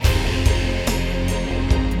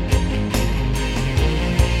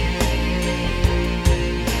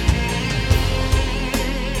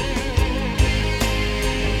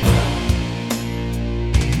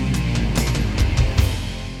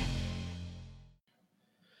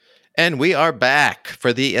And we are back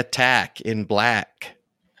for the attack in black.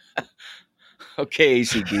 Okay,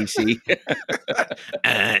 AC/DC.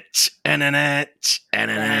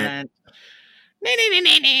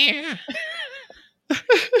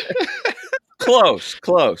 Close.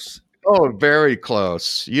 Oh, very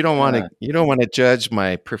close. You don't want to. You don't want to judge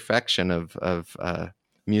my perfection of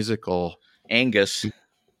musical Angus.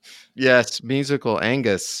 Yes, musical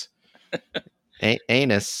Angus.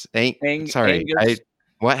 Anus. Sorry. Angus.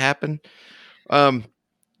 What happened?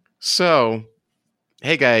 So,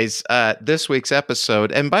 hey guys, this week's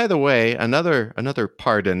episode, and by the way, another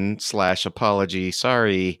pardon / apology.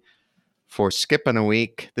 Sorry for skipping a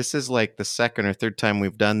week. This is like the second or third time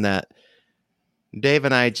we've done that. Dave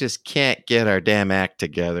and I just can't get our damn act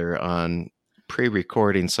together on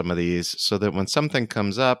pre-recording some of these so that when something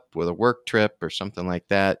comes up with a work trip or something like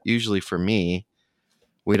that, usually for me,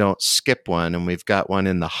 we don't skip one and we've got one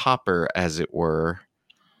in the hopper, as it were,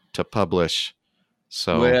 to publish.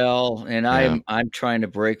 So well, and yeah. I'm trying to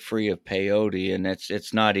break free of peyote, and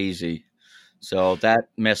it's not easy. So that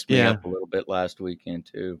messed me up a little bit last weekend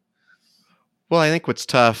too. Well, I think what's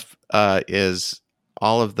tough is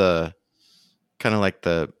all of the kind of like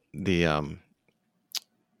the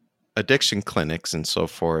addiction clinics and so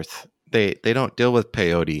forth. They don't deal with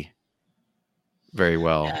peyote very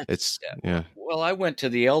well. Well, I went to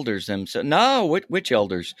the elders themselves. No, which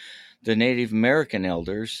elders? The Native American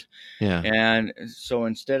elders. Yeah. And so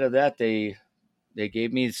instead of that, they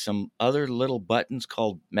gave me some other little buttons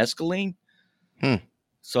called mescaline.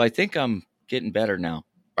 So I think I'm getting better now.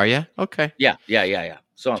 Are you? Okay. Yeah.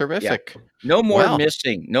 So terrific. Yeah. No more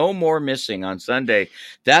missing. No more missing on Sunday.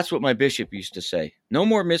 That's what my bishop used to say. No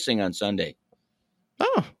more missing on Sunday.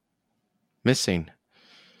 Oh, missing.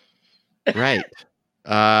 Right.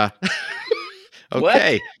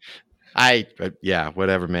 Okay.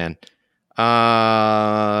 Whatever, man.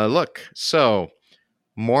 Look, so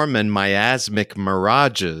Mormon miasmic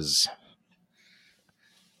mirages.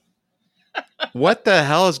 What the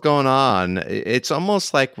hell is going on? It's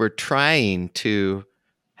almost like we're trying to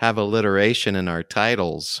have alliteration in our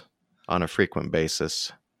titles on a frequent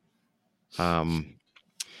basis.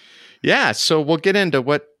 Yeah, so we'll get into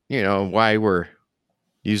why we're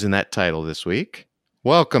using that title this week.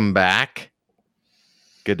 Welcome back.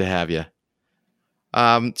 Good to have you.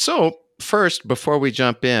 So first, before we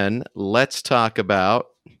jump in, let's talk about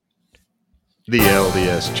the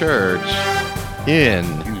LDS Church in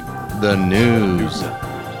the news.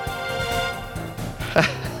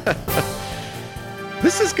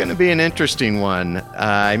 This is going to be an interesting one.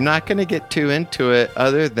 I'm not going to get too into it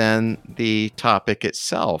other than the topic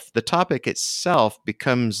itself. The topic itself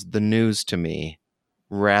becomes the news to me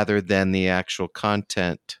rather than the actual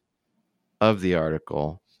content of the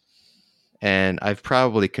article. And I've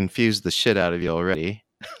probably confused the shit out of you already.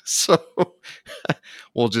 So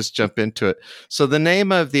we'll just jump into it. So the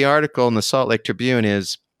name of the article in the Salt Lake Tribune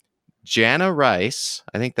is Jana Rice.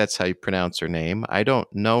 I think that's how you pronounce her name. I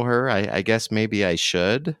don't know her. I guess maybe I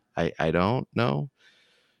should. I don't know.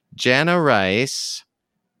 Jana Rice,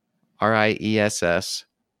 Riess,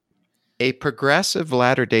 a progressive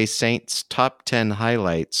Latter-day Saints top 10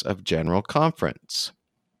 highlights of General Conference.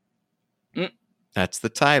 That's the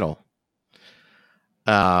title.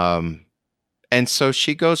 And so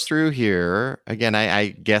she goes through here. Again, I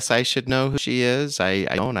guess I should know who she is. I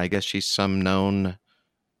don't. I guess she's some known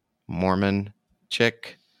Mormon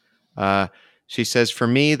chick. She says, for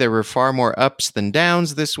me, there were far more ups than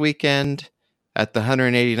downs this weekend at the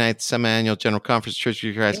 189th Semi-Annual General Conference Church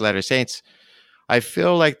of Christ Latter-day Saints. I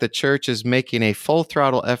feel like the church is making a full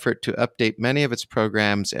throttle effort to update many of its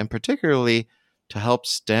programs and particularly to help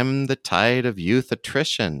stem the tide of youth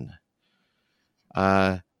attrition.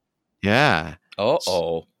 Yeah.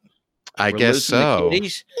 I guess so.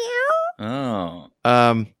 Oh.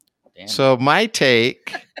 So my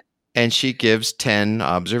take, and she gives 10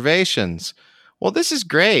 observations. Well, this is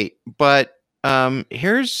great, but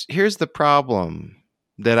here's the problem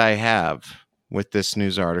that I have with this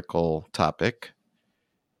news article topic,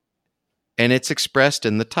 and it's expressed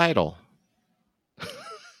in the title.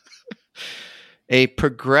 A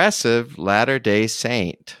progressive Latter-day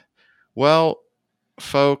Saint. Well,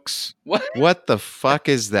 folks, what the fuck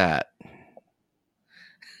is that?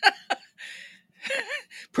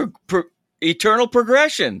 Eternal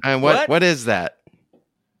progression. And what is that?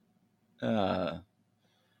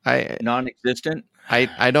 Non-existent.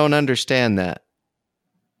 I don't understand that.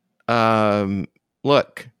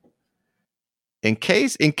 Look, in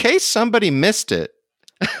case somebody missed it,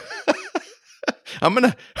 I'm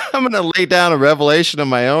gonna lay down a revelation of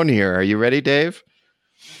my own here. Are you ready, Dave?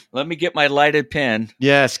 Let me get my lighted pen.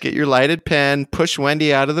 Yes, get your lighted pen. Push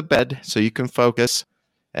Wendy out of the bed so you can focus,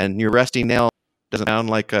 and your rusty nail doesn't sound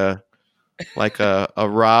like a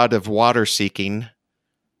rod of water seeking.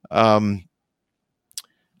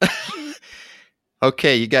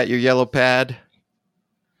 Okay, you got your yellow pad.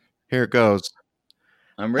 Here it goes.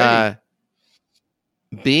 I'm ready.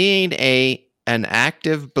 Being an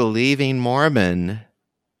active believing Mormon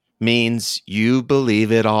means you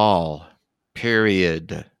believe it all.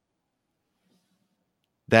 Period.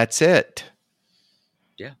 That's it.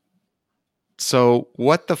 Yeah. So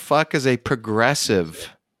what the fuck is a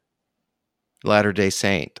progressive Latter-day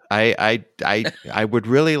Saint? I would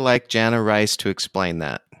really like Jana Rice to explain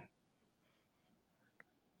that.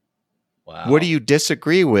 Wow. What do you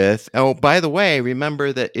disagree with? Oh, by the way,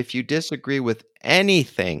 remember that if you disagree with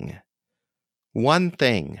anything, one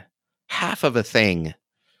thing, half of a thing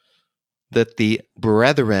that the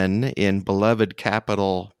brethren in beloved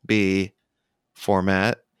capital B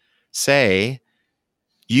format say,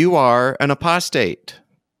 you are an apostate.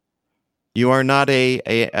 You are not a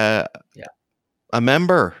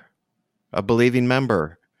member, a believing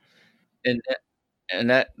member. And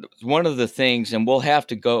that's one of the things, and we'll have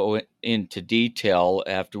to go into detail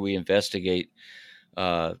after we investigate.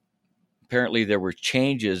 Apparently, there were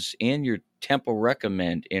changes in your Temple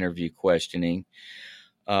Recommend interview questioning.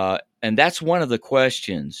 And that's one of the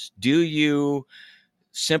questions. Do you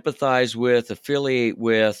sympathize with, affiliate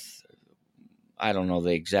with, I don't know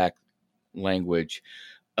the exact language,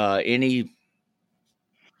 any,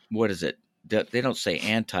 what is it? They don't say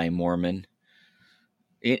anti-Mormon.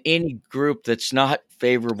 In any group that's not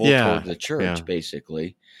favorable toward the church,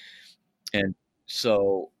 basically. And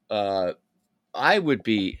so I would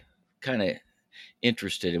be kind of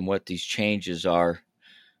interested in what these changes are.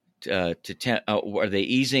 Are they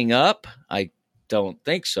easing up? I don't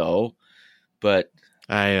think so, but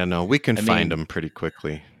I don't know. We can find them pretty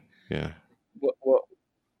quickly. Yeah.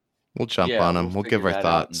 We'll jump on them. We'll give our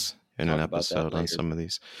thoughts in an episode on some of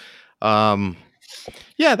these.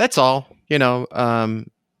 Yeah, that's all.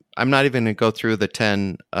 I'm not even going to go through the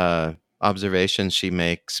 10 observations she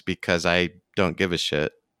makes because I don't give a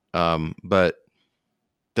shit. But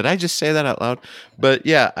did I just say that out loud? But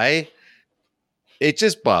yeah, it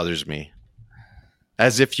just bothers me.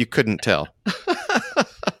 As if you couldn't tell.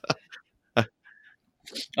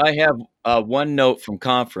 I have one note from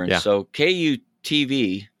conference. Yeah. So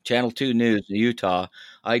KUTV, Channel 2 News in Utah,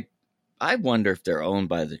 I wonder if they're owned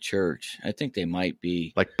by the church. I think they might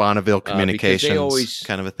be. Like Bonneville Communications, they always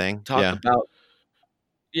kind of a thing. Talk about,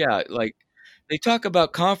 like they talk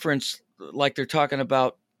about conference like they're talking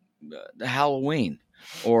about Halloween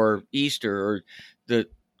or Easter or the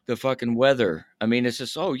fucking weather. I mean, it's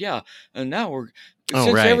just, and now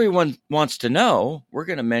since everyone wants to know, we're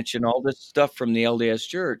going to mention all this stuff from the LDS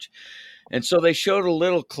Church. And so they showed a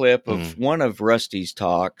little clip of one of Rusty's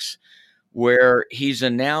talks where he's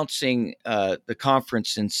announcing the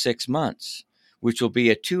conference in 6 months, which will be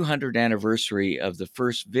a 200th anniversary of the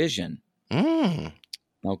first vision. Okay.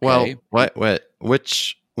 Well,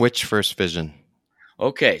 which first vision?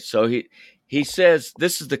 Okay, so he says,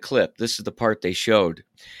 this is the clip. This is the part they showed.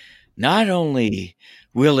 Not only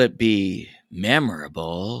will it be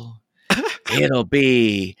memorable, it'll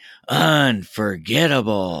be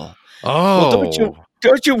unforgettable. Oh, well,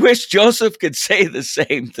 don't you wish Joseph could say the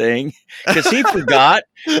same thing? Because he forgot.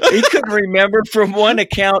 He couldn't remember from one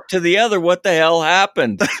account to the other what the hell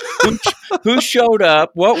happened. Who showed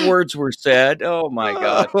up? What words were said? Oh my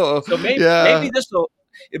God! So maybe this will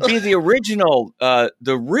be the original.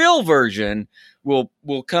 The real version will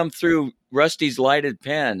come through Rusty's lighted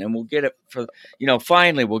pen, and we'll get it for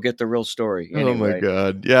finally we'll get the real story. Anyway. Oh my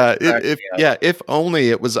God! Yeah, if only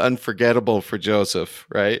it was unforgettable for Joseph,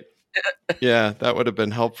 right? Yeah, that would have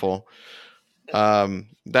been helpful.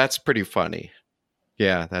 That's pretty funny.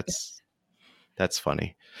 Yeah, that's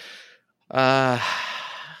funny.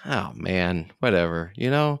 Oh man, whatever,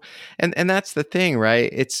 and that's the thing, right?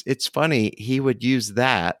 It's funny he would use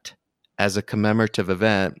that as a commemorative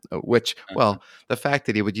event, which, well, the fact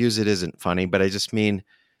that he would use it isn't funny, but I just mean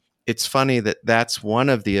it's funny that that's one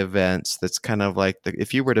of the events that's kind of like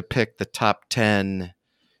if you were to pick the top 10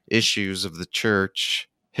 issues of the church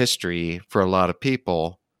history for a lot of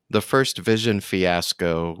people, the first vision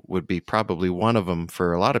fiasco would be probably one of them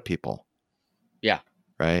for a lot of people. Yeah.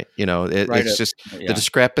 Right. It's just the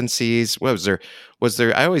discrepancies. What was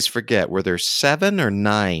there? I always forget. Were there 7 or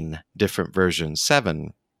 9 different versions?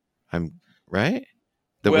 7. I'm right.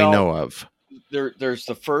 That we know of. There's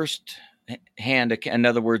the first hand. In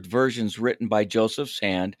other words, versions written by Joseph's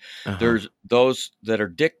hand. There's those that are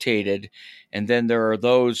dictated. And then there are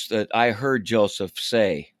those that I heard Joseph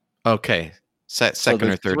say. Okay. So Second or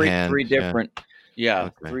there's third hand. three Yeah. different,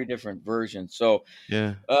 Okay. three different versions. So,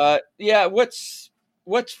 Yeah. yeah, what's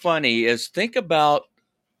funny is think about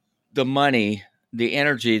the money, the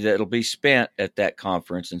energy that'll be spent at that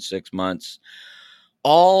conference in 6 months,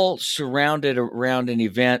 all surrounded around an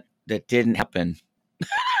event that didn't happen.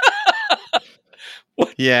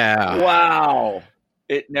 Yeah. Wow.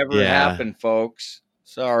 It never Yeah. happened, folks.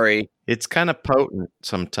 Sorry. It's kind of potent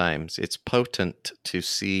sometimes. It's potent to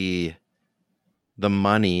see the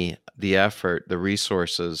money, the effort, the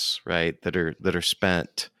resources, right, that are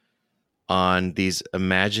spent on these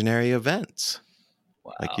imaginary events.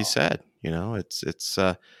 Like you Wow. said, it's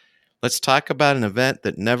let's talk about an event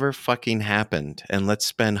that never fucking happened, and let's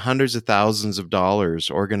spend hundreds of thousands of dollars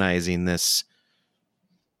organizing this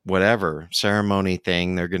whatever ceremony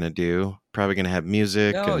thing they're going to do. Probably going to have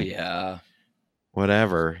music Oh, and yeah.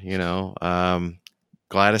 whatever,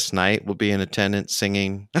 Gladys Knight will be in attendance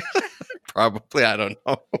singing. Probably, I don't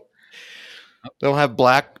know. They'll have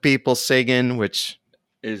black people singing, which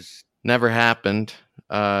Is never happened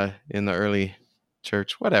in the early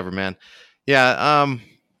church. Whatever, man. Yeah,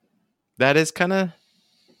 that is kind of,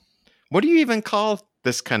 what do you even call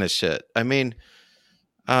this kind of shit? I mean,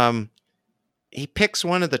 um, he picks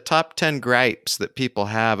one of the top 10 gripes that people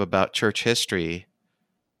have about church history,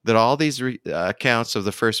 that all these accounts of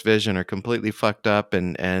the first vision are completely fucked up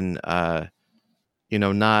and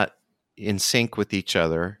not in sync with each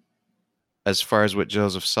other as far as what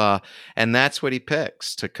Joseph saw, and that's what he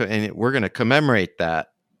picks and we're going to commemorate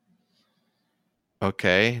that.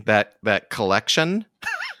 Okay, that collection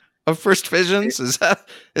of first visions is that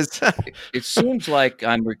it seems like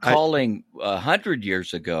I'm I recalling 100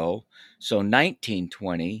 years ago, so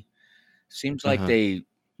 1920. Seems like uh-huh. they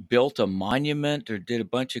built a monument or did a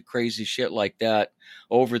bunch of crazy shit like that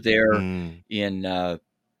over there Mm. in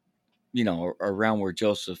around where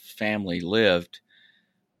Joseph's family lived.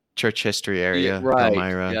 Church history Yeah, area, right.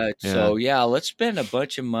 Palmyra. Yeah. Yeah, So yeah, let's spend a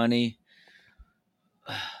bunch of money.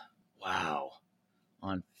 Wow,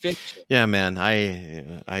 on fiction. yeah, man.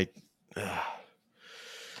 I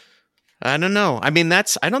don't know. I mean, I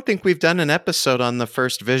don't think we've done an episode on the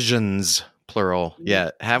first visions, plural,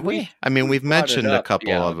 yet, have We've we? I mean, we've we've brought it mentioned a up, couple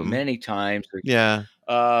yeah, of them. many times. Yeah,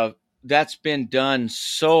 Uh, that's been done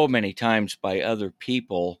so many times by other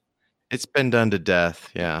people. it's been done to death.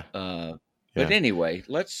 Yeah, Uh, but yeah. anyway,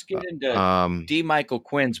 let's get into Um, D. Michael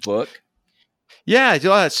Quinn's book. yeah.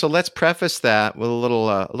 So let's preface that with a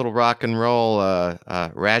little rock and roll,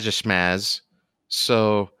 Rajashmaz.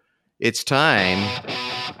 So it's time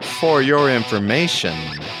for your information.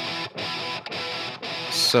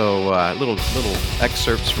 So little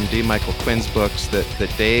excerpts from D. Michael Quinn's books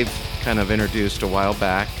that Dave kind of introduced a while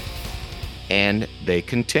back, and they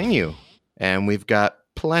continue. And we've got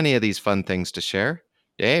plenty of these fun things to share.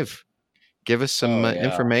 Dave, give us some Oh yeah.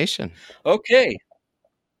 information. Okay.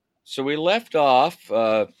 So we left off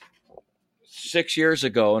 6 years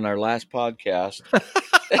ago in our last podcast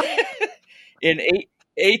in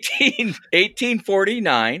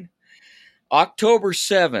 1849, October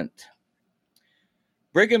 7th.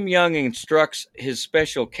 Brigham Young instructs his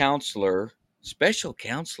special counselor,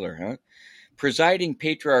 huh? Presiding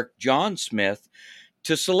patriarch John Smith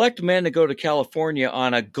to select men to go to California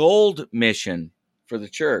on a gold mission for the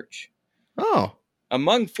church. Oh,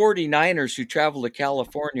 Among 49ers who travel to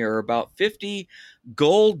California are about 50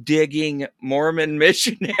 gold digging Mormon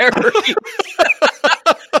missionaries.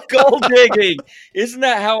 Gold digging. Isn't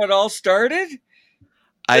that how it all started?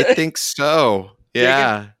 I think so. Digging,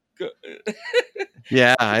 Yeah.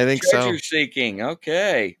 Yeah, I think so. treasure seeking.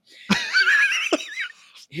 Okay.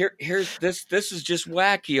 Here's this. This is just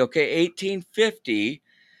wacky. Okay, 1850,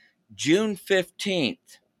 June 15th.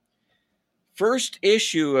 First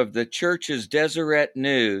issue of the church's Deseret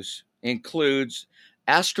News includes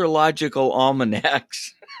astrological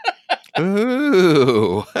almanacs.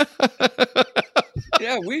 Ooh.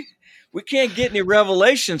 Yeah, we can't get any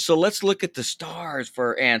revelation, so let's look at the stars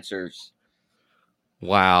for answers.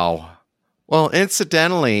 Wow. Well,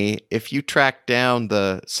 incidentally, if you track down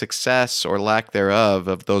the success or lack thereof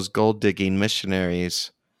of those gold digging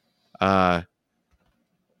missionaries, my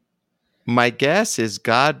guess is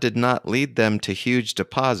God did not lead them to huge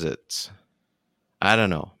deposits. I don't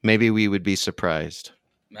know. Maybe we would be surprised.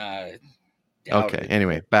 Doubt Okay. it.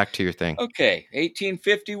 Anyway, back to your thing. Okay,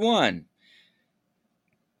 1851,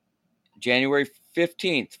 January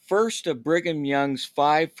 15th. First of Brigham Young's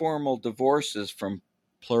 5 formal divorces from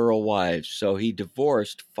plural wives. So he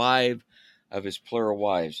divorced 5 of his plural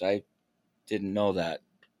wives. I didn't know that.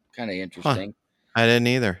 Kind of Huh. interesting. I didn't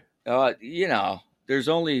either. There's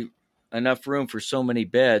only enough room for so many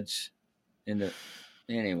beds in the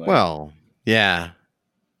Anyway. Well, yeah.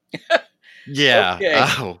 Yeah. Okay.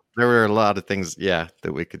 Oh, there were a lot of things, yeah,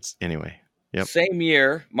 that we could anyway. Yep. Same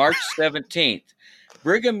year, March 17th,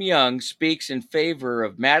 Brigham Young speaks in favor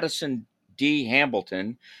of Madison D.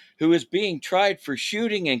 Hamilton, who is being tried for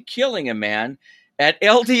shooting and killing a man at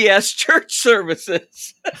LDS church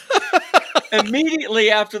services.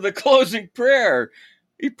 Immediately after the closing prayer.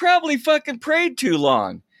 He probably fucking prayed too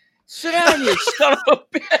long. Sit down, you son of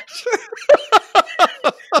a bitch.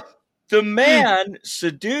 The man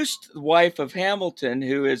seduced the wife of Hamilton,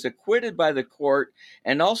 who is acquitted by the court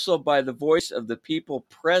and also by the voice of the people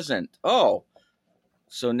present. Oh,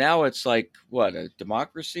 so now it's like, what, a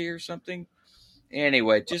democracy or something?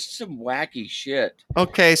 Anyway, just some wacky shit.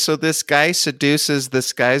 Okay, so this guy seduces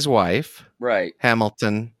this guy's wife, Right.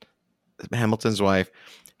 Hamilton's wife.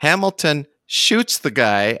 Hamilton shoots the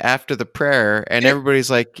guy after the prayer, and everybody's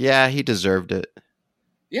like, yeah, he deserved it.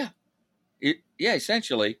 Yeah. Yeah,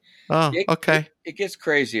 essentially. Oh, okay. It gets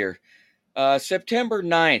crazier. September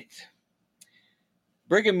 9th,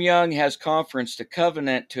 Brigham Young has conference to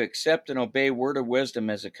covenant to accept and obey word of wisdom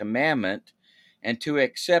as a commandment and to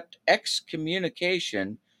accept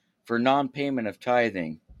excommunication for non-payment of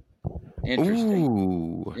tithing. Interesting.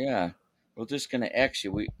 Ooh. Yeah. We're just going to X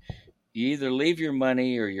you. You either leave your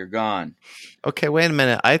money or you're gone. Okay, wait a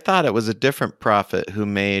minute. I thought it was a different prophet who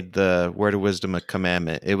made the word of wisdom a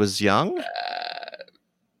commandment. It was Young?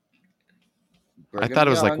 I thought it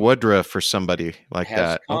was like Woodruff or somebody like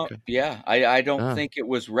that. Okay. Yeah, I don't think it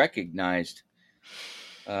was recognized.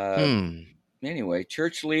 Anyway,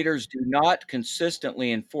 church leaders do not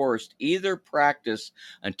consistently enforce either practice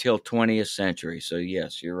until 20th century. So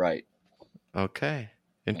yes, you're right. Okay.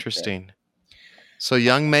 Interesting. Okay. So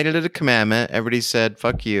Young made it a commandment. Everybody said,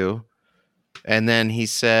 fuck you. And then he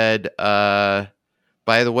said, by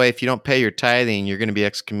the way, if you don't pay your tithing, you're going to be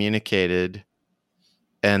excommunicated.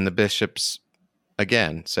 And the bishops,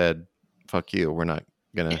 again, said, fuck you. We're not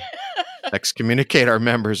going to excommunicate our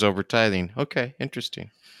members over tithing. Okay,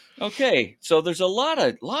 interesting. Okay, so there's a lot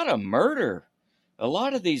of murder. A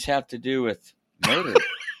lot of these have to do with murder.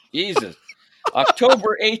 Jesus.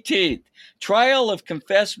 October 18th, trial of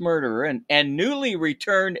confessed murderer and newly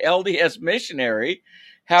returned LDS missionary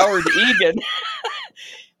Howard Egan.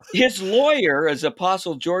 His lawyer, as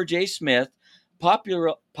Apostle George A. Smith,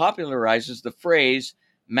 popularizes the phrase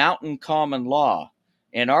mountain common law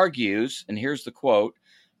and argues, and here's the quote,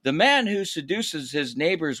 the man who seduces his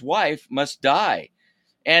neighbor's wife must die,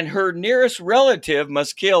 and her nearest relative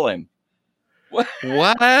must kill him. What?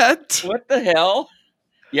 What the hell?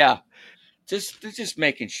 Yeah. They're just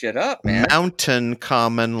making shit up, man. Mountain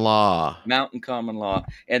common law. Mountain common law.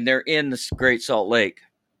 And they're in the Great Salt Lake.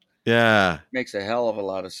 Yeah. Makes a hell of a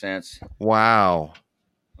lot of sense. Wow.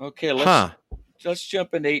 Okay, let's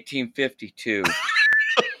jump into 1852.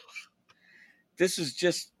 This is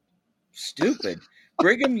just stupid.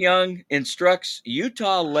 Brigham Young instructs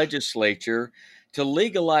Utah legislature to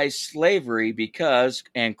legalize slavery because,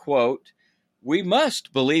 and quote, we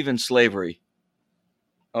must believe in slavery.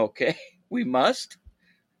 Okay, we must.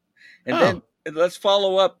 And then let's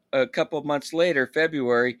follow up a couple of months later,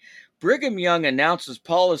 February. Brigham Young announces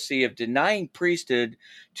policy of denying priesthood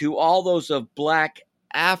to all those of Black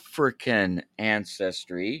African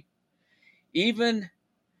ancestry, even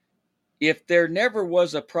if there never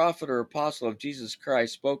was a prophet or apostle of Jesus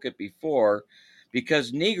Christ spoke it before,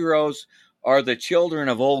 because Negroes are the children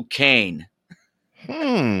of old Cain.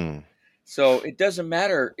 So it doesn't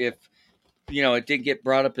matter if, it didn't get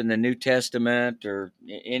brought up in the New Testament or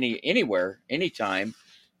anywhere, anytime.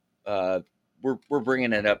 We're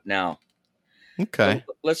bringing it up now. Okay.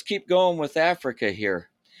 So let's keep going with Africa here.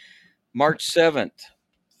 March 7th,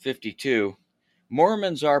 52.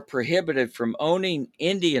 Mormons are prohibited from owning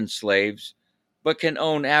Indian slaves, but can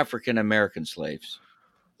own African American slaves.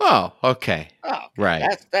 Oh, okay. Oh, right.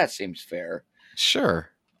 That seems fair. Sure.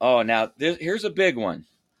 Oh, now here's a big one.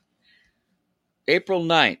 April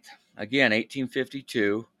 9th, again,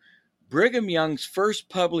 1852. Brigham Young's first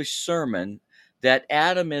published sermon that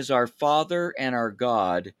Adam is our Father and our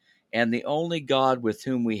God, and the only God with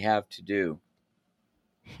whom we have to do.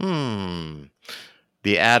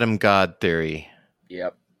 The Adam God theory.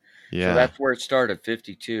 Yep. Yeah. So that's where it started,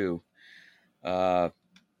 52.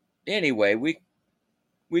 Anyway,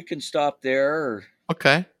 we can stop there.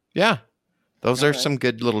 Okay. Yeah. Those are some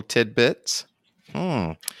good little tidbits.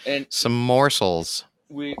 And some morsels.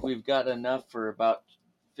 We've got enough for about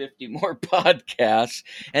 50 more podcasts.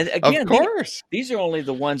 And again, of course, these are only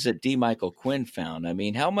the ones that D. Michael Quinn found. I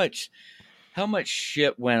mean, how much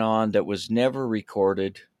shit went on that was never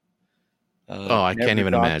recorded? I can't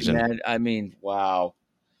even imagine. I mean, wow.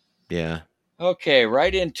 Yeah. Okay,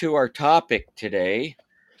 right into our topic today.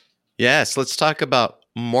 Yes, let's talk about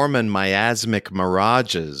Mormon miasmic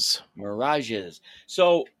mirages. Mirages.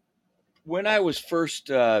 So when I was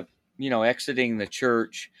first, exiting the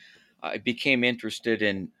church, I became interested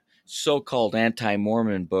in so-called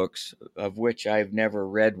anti-Mormon books, of which I've never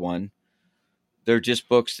read one. They're just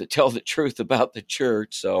books that tell the truth about the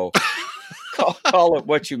church. So call it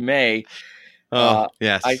what you may. Oh, Uh, I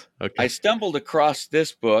yes. I Okay. stumbled across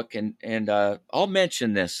this book, and I'll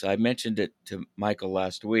mention this. I mentioned it to Michael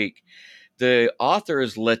last week. The author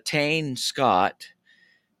is Latane Scott.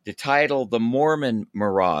 The title, The Mormon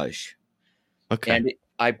Mirage. Okay. And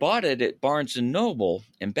I bought it at Barnes and Noble.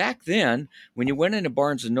 And back then, when you went into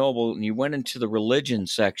Barnes and Noble and you went into the religion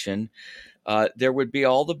section, there would be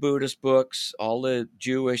all the Buddhist books, all the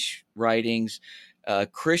Jewish writings,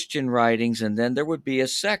 Christian writings, and then there would be a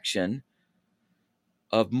section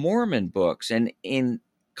of Mormon books. And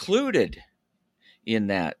included in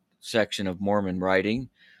that section of Mormon writing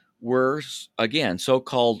were, again,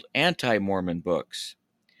 so-called anti-Mormon books.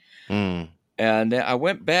 Mm. And I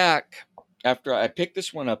went back after I picked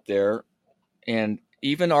this one up there, and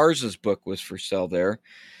even Ars's book was for sale there.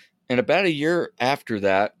 And about a year after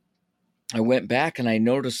that, I went back and I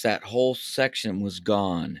noticed that whole section was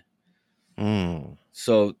gone. Mm.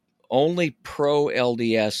 So only pro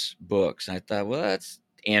LDS books. I thought, well, that's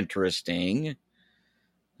interesting.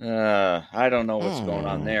 I don't know what's going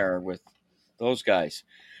on Mm. there with those guys.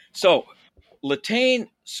 So Latane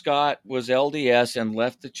Scott was LDS and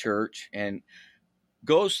left the church and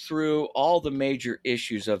goes through all the major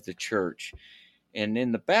issues of the church. And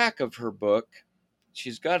in the back of her book,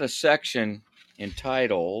 she's got a section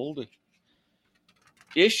entitled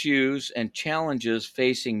Issues and Challenges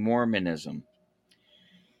Facing Mormonism.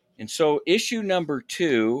 And so issue number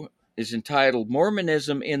 2 is entitled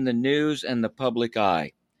Mormonism in the News and the Public Eye.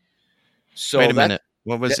 Wait So a that, minute.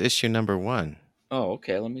 What was that issue number 1? oh,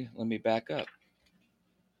 okay, let me back up.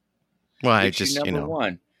 Well, I Issue just, number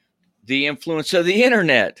 1, The Influence of the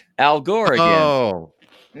Internet, Al Gore again. Oh,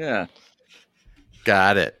 Yeah.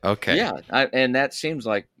 got it. Okay. Yeah, and that seems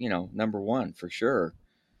like, number 1 for sure.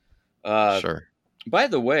 Sure. By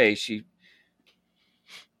the way, she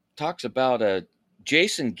talks about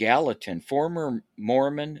Jason Gallatin, former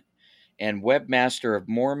Mormon and webmaster of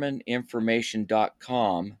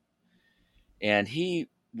MormonInformation.com, and he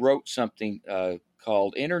wrote something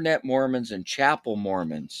called Internet Mormons and Chapel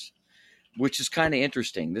Mormons, which is kind of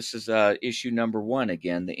interesting. This is issue number 1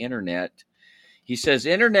 again, the Internet. He says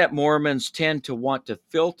Internet Mormons tend to want to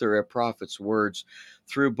filter a prophet's words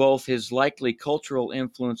through both his likely cultural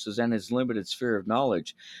influences and his limited sphere of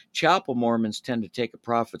knowledge. Chapel Mormons tend to take a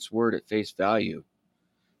prophet's word at face value.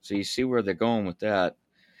 So you see where they're going with that.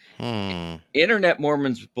 Internet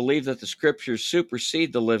Mormons believe that the scriptures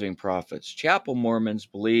supersede the living prophets. Chapel Mormons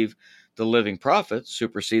believe the living prophets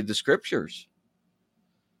supersede the scriptures.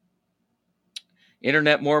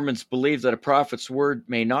 Internet Mormons believe that a prophet's word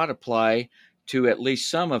may not apply to at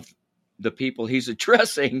least some of the people he's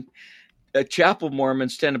addressing. Chapel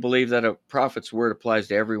Mormons tend to believe that a prophet's word applies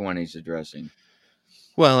to everyone he's addressing.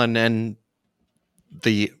 Well, and then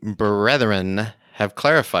the brethren have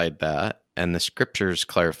clarified that, and the scriptures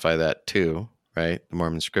clarify that too, right? The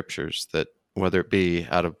Mormon scriptures, that whether it be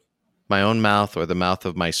out of my own mouth or the mouth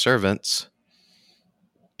of my servants,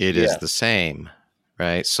 it is the Yes, same,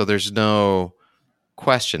 right? So there's no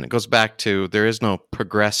question. It goes back to there is no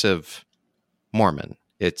progressive Mormon.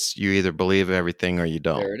 It's you either believe everything or you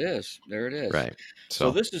don't, there it is. There it is. right? So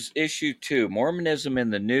So, this is issue 2, Mormonism in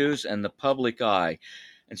the News and the Public Eye.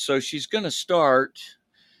 And so she's going to start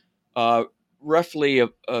roughly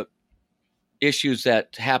issues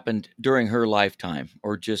that happened during her lifetime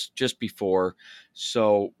or just before.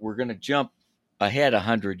 So we're going to jump ahead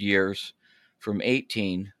 100 years from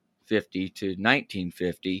 1850 to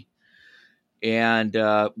 1950. And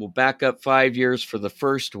we'll back up 5 years for the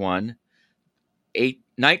first one,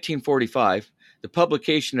 1945, the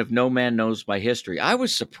publication of No Man Knows My History. I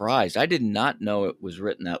was surprised. I did not know it was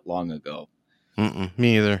written that long ago.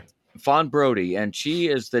 me either. Fawn Brody, and she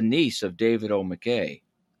is the niece of David O. McKay.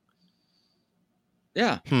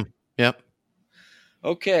 Yeah. Yep.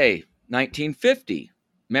 Okay. 1950,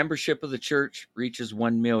 membership of the church reaches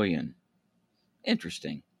 1 million.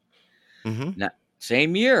 Interesting. Mm-hmm. Now,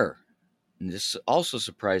 same year, and this also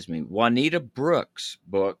surprised me, Juanita Brooks'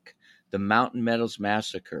 book, The Mountain Meadows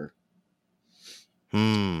Massacre,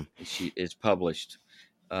 she is published.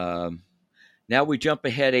 Now we jump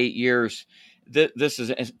ahead 8 years. This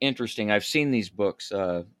is interesting. I've seen these books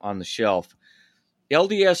on the shelf.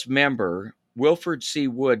 LDS member Wilford C.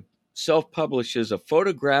 Wood self-publishes a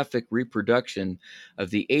photographic reproduction of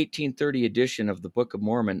the 1830 edition of the Book of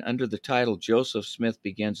Mormon under the title Joseph Smith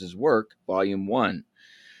Begins His Work, Volume 1.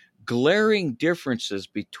 Glaring differences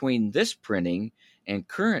between this printing and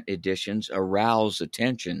current editions arouse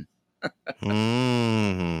attention.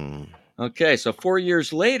 Okay, so 4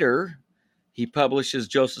 years later, he publishes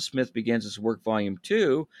Joseph Smith Begins His Work, Volume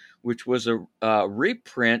 2, which was a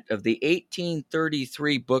reprint of the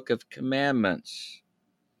 1833 Book of Commandments.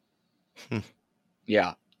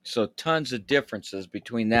 Yeah, so tons of differences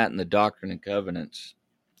between that and the Doctrine and Covenants.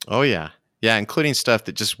 Oh, yeah. Yeah, including stuff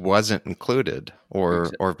that just wasn't included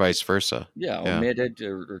or vice versa. Yeah, omitted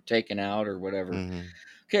or taken out or whatever. Mm-hmm.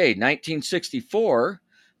 Okay, 1964,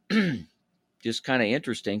 just kind of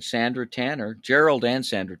interesting. Gerald and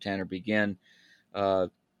Sandra Tanner began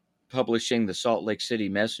publishing the Salt Lake City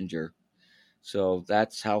Messenger. So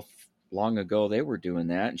that's how long ago they were doing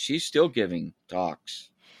that. And she's still giving talks.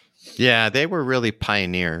 Yeah, they were really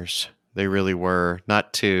pioneers. They really were,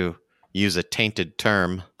 not to use a tainted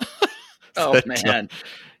term. Oh, man.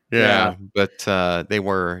 But they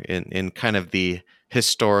were in kind of the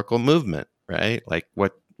historical movement, right? Like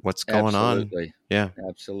what's going on? Yeah,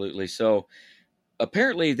 absolutely. So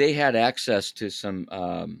apparently they had access to some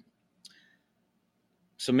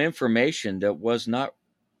information that was not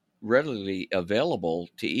readily available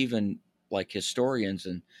to even like historians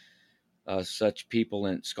and such people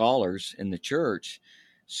and scholars in the church.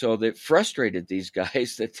 So that frustrated these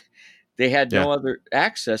guys that they had no other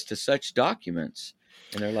access to such documents.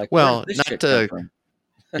 And they're like, well, not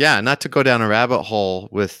to go down a rabbit hole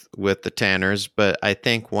with the Tanners, but I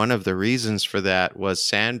think one of the reasons for that was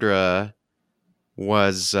Sandra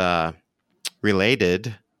was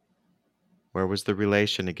related. Where was the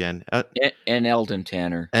relation again? And Eldon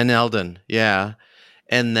Tanner. And Eldon, yeah.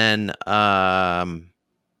 And then, and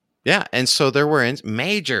so there were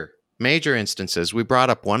major instances. We brought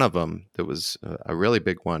up one of them that was a really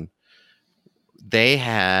big one. They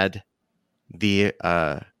had the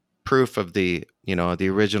proof of the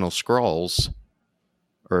original scrolls,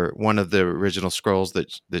 or one of the original scrolls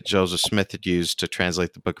that Joseph Smith had used to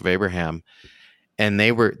translate the Book of Abraham. And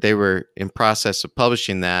they were in process of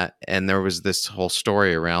publishing that, and there was this whole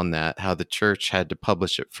story around that, how the church had to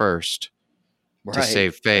publish it first to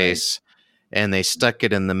save face, and they stuck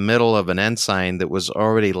it in the middle of an ensign that was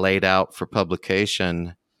already laid out for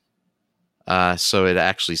publication, so it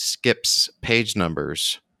actually skips page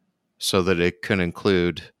numbers so that it could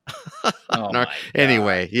include.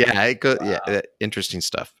 Anyway, interesting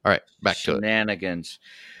stuff. All right, back to it. Shenanigans.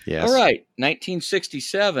 Yes. All right,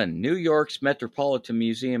 1967, New York's Metropolitan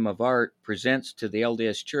Museum of Art presents to the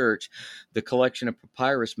LDS Church the collection of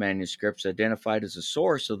papyrus manuscripts identified as a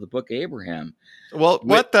source of the Book of Abraham. Well,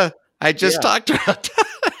 I just talked about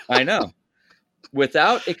that. I know.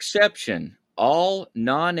 Without exception, all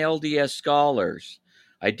non-LDS scholars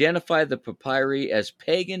identify the papyri as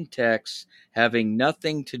pagan texts having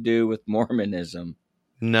nothing to do with Mormonism.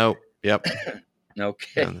 No. Yep.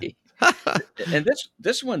 Okay. And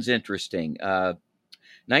this one's interesting.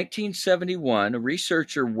 1971,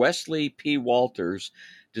 researcher Wesley P. Walters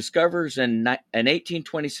discovers an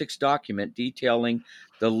 1826 document detailing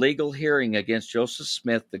the legal hearing against Joseph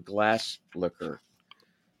Smith, the glass looker.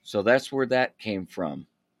 So that's where that came from.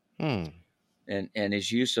 And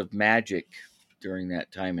his use of magic during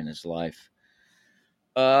that time in his life.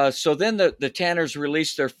 So then the Tanners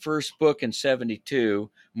released their first book in 1972,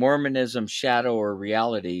 Mormonism, Shadow or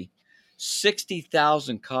Reality.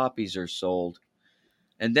 60,000 copies are sold.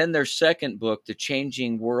 And then their second book, The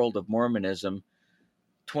Changing World of Mormonism,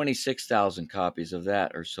 26,000 copies of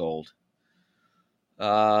that are sold.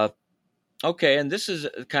 Okay, and this is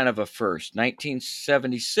kind of a first.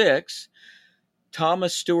 1976,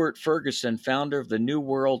 Thomas Stewart Ferguson, founder of the New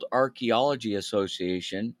World Archaeology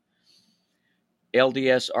Association,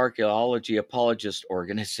 LDS Archaeology Apologist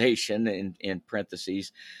Organization, in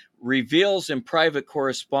parentheses, reveals in private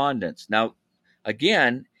correspondence. Now,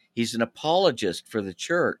 again, he's an apologist for the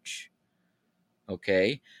church,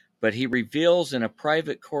 okay? But he reveals in a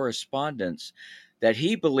private correspondence that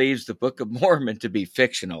he believes the Book of Mormon to be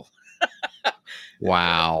fictional.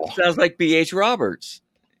 Wow. Sounds like B.H. Roberts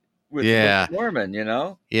with the Book of Mormon, you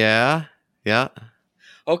know? Yeah.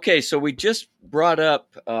 Okay, so we just brought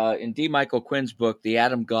up in D. Michael Quinn's book, The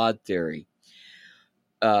Adam God Theory.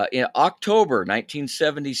 In October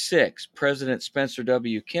 1976, President Spencer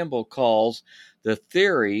W. Kimball calls the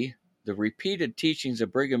theory the repeated teachings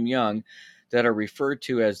of Brigham Young that are referred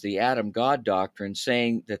to as the Adam God doctrine,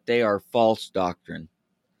 saying that they are false doctrine.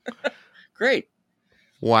 Great.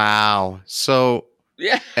 Wow. So,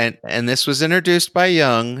 and this was introduced by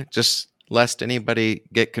Young, just lest anybody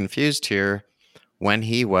get confused here, when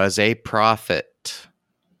he was a prophet.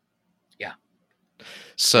 Yeah.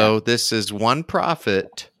 So this is one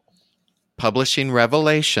prophet publishing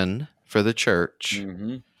revelation for the church,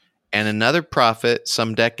 Mm-hmm. and another prophet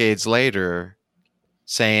some decades later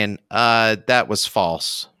saying, that was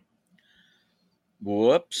false.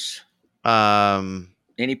 Whoops. Um,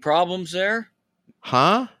 Any problems there?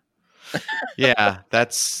 huh? Yeah,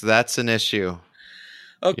 that's an issue.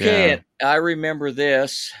 Okay, Yeah. and I remember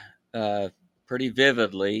this pretty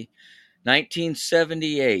vividly.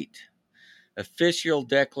 1978, Official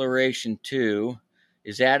Declaration 2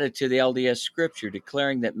 is added to the LDS scripture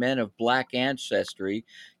declaring that men of black ancestry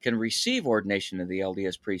can receive ordination of the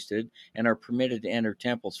LDS priesthood and are permitted to enter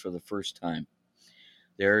temples for the first time.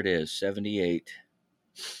 There it is, 78.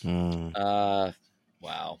 Mm.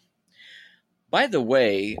 Wow. By the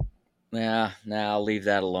way, I'll leave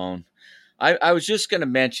that alone. I was just going to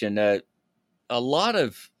mention a lot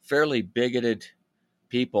of fairly bigoted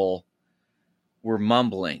people were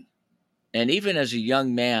mumbling. And even as a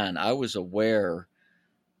young man, I was aware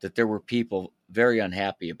that there were people very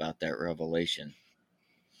unhappy about that revelation.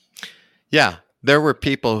 Yeah, there were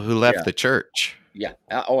people who left Yeah. the church. Yeah.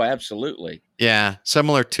 Oh, absolutely. Yeah,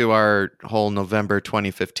 similar to our whole November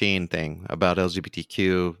 2015 thing about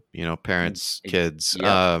LGBTQ, parents, kids.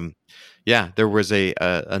 Yep. Yeah, there was a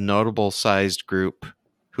notable sized group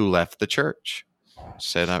who left the church,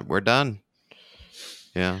 said, we're done.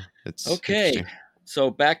 Yeah, it's Okay. interesting. So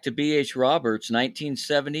back to B.H. Roberts,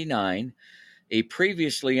 1979. A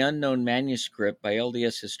previously unknown manuscript by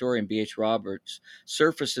LDS historian B.H. Roberts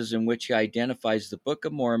surfaces in which he identifies the Book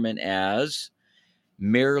of Mormon as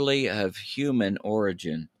merely of human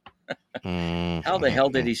origin. How the hell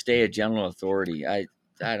did he stay a general authority? I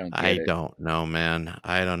don't get it. I don't know, man.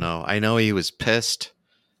 I don't know. I know he was pissed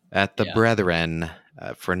at the Yeah. brethren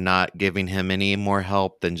for not giving him any more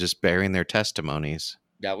help than just bearing their testimonies.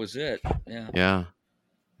 That was it. Yeah. Yeah.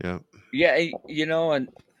 Yeah. Yeah, and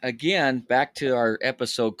again, back to our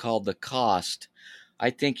episode called The Cost. I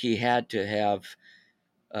think he had to have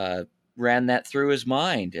ran that through his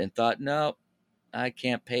mind and thought, no, I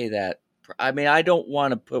can't pay that. I mean, I don't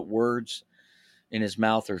want to put words in his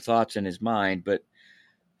mouth or thoughts in his mind, but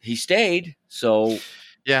he stayed. So,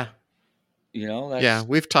 Yeah. that's... Yeah,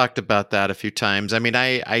 we've talked about that a few times. I mean,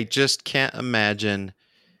 I just can't imagine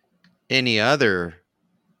any other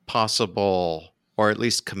possible or at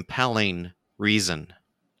least compelling reason,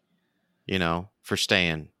 for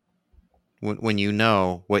staying. When you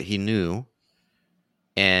know what he knew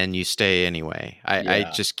and you stay anyway.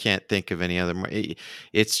 I just can't think of any other.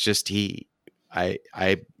 It's just I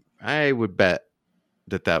would bet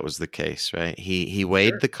that was the case, right? He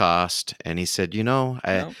weighed the cost and he said,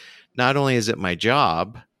 not only is it my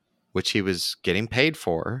job, which he was getting paid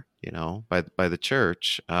for, by the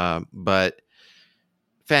church, but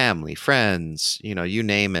family, friends, you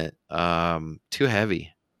name it, too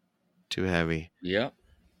heavy. Yep.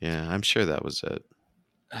 Yeah, I'm sure that was it.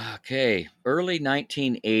 Okay, early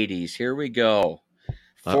 1980s. Here we go.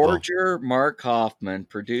 Uh-oh. Forger Mark Hoffman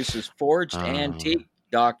produces forged antique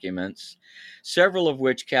documents, several of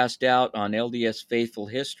which cast doubt on LDS faithful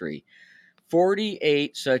history.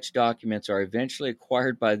 48 such documents are eventually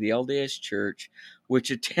acquired by the LDS Church, which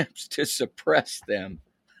attempts to suppress them.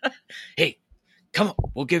 Hey, come on,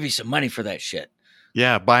 we'll give you some money for that shit.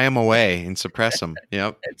 Yeah, buy them away and suppress them.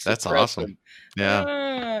 Yep, that's awesome.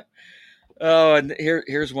 Yeah. And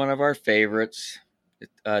here's one of our favorites.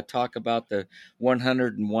 Talk about the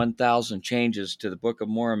 101,000 changes to the Book of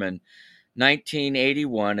Mormon.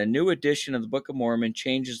 1981, a new edition of the Book of Mormon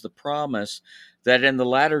changes the promise that in the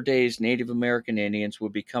latter days Native American Indians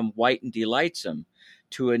would become white and delightsome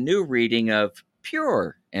to a new reading of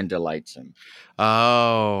pure and delightsome.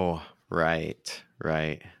 Oh, right.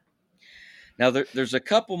 Now there's a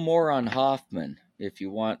couple more on Hoffman if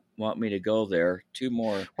you want me to go there. Two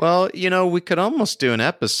more. Well, we could almost do an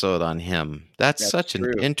episode on him. That's such true.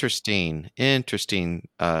 an interesting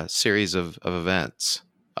series of events.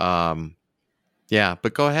 Yeah,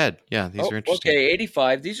 but go ahead. Yeah, these are interesting. Okay,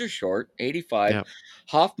 85. These are short. 85. Yep.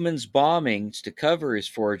 Hoffman's bombings to cover his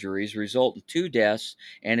forgeries result in 2 deaths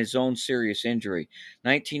and his own serious injury.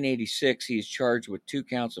 1986, he is charged with 2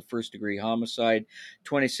 counts of first-degree homicide,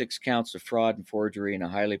 26 counts of fraud and forgery in a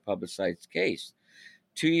highly publicized case.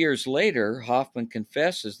 2 years later, Hoffman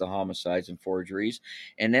confesses the homicides and forgeries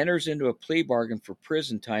and enters into a plea bargain for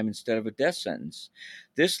prison time instead of a death sentence.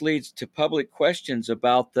 This leads to public questions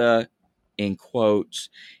about the, in quotes,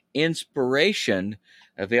 inspiration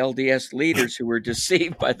of LDS leaders who were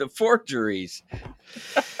deceived by the forgeries.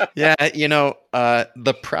 Yeah,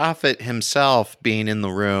 the prophet himself being in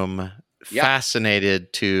the room Yeah.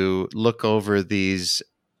 fascinated to look over these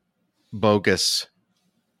bogus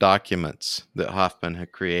documents that Hoffman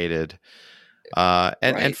had created. And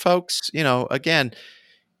Right. folks, again,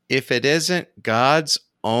 if it isn't God's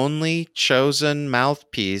only chosen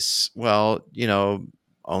mouthpiece, well,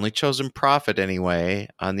 only chosen prophet anyway,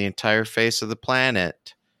 on the entire face of the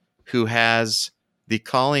planet, who has the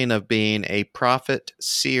calling of being a prophet,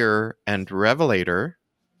 seer, and revelator.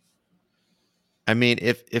 I mean,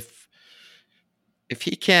 if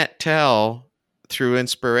he can't tell through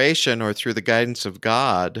inspiration or through the guidance of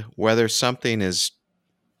God whether something is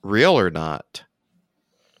real or not,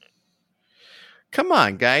 come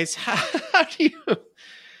on, guys, how do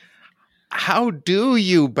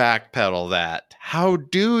you backpedal that? How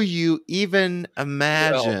do you even Well,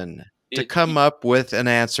 imagine to it come up with an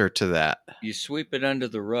answer to that? you sweep it under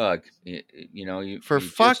the rug. For You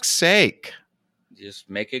just fuck's sake.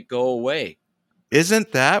 make it go away.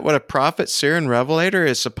 Isn't that what a prophet, seer, and revelator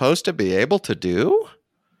is supposed to be able to do?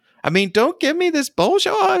 I mean, don't give me this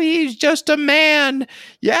bullshit. Oh, he's just a man.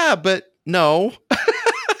 Yeah, but no,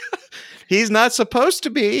 he's not supposed to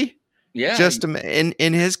be Yeah, just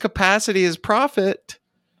in his capacity as prophet.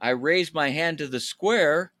 I raised my hand to the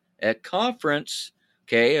square at conference.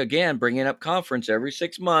 Okay, again, bringing up conference every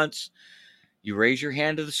 6 months. You raise your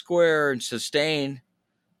hand to the square and sustain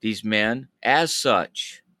these men as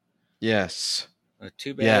such. Yes.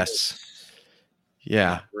 Too bad Yes. it's Yeah.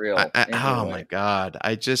 not real. Oh my Anyway, God.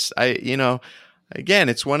 Again,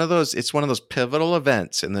 it's one of those pivotal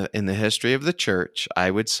events in the history of the church,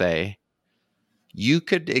 I would say. You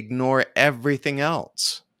could ignore everything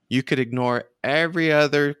else. You could ignore every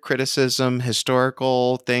other criticism,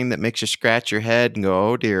 historical thing that makes you scratch your head and go,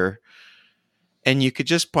 oh dear. And you could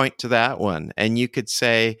just point to that one. And you could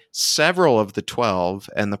say several of the 12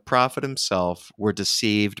 and the prophet himself were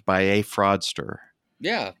deceived by a fraudster.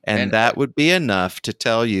 yeah, And and that would be enough to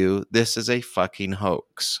tell you this is a fucking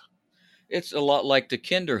hoax. it's a lot like the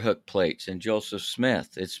Kinderhook plates and Joseph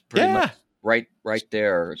Smith. It's pretty much Yeah, right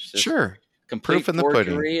there. It's just sure. complete Proof in the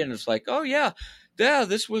pudding. forgery, and it's like, oh yeah,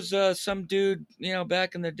 this was some dude,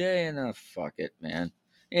 back in the day, and fuck it, man.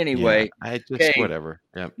 Yeah, Anyway, I just, okay, whatever.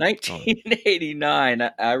 Yep. Go on. 1989.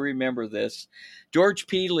 I remember this. George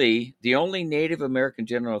P. Lee, the only Native American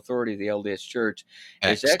general authority of the LDS Church,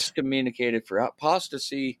 is Next. excommunicated for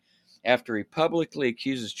apostasy after he publicly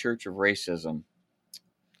accuses Church of racism.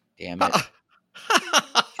 Damn it,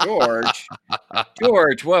 George.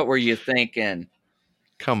 George, what were you thinking?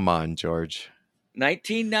 Come on, George.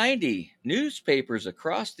 1990, newspapers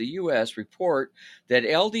across the U.S. report that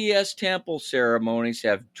LDS temple ceremonies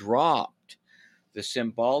have dropped the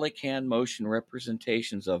symbolic hand motion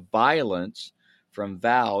representations of violence from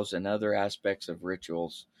vows and other aspects of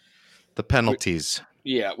rituals. The penalties.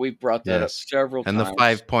 Yeah, we brought that up Yes. several And the times.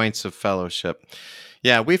 5 points of fellowship.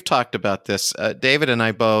 Yeah, we've talked about this. David and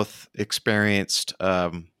I both experienced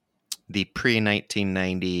the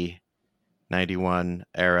pre-1990, 91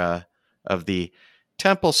 era of the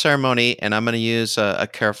temple ceremony. And I'm going to use a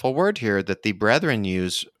careful word here that the brethren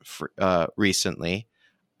used recently.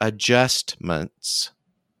 Adjustments.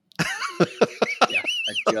 Yeah,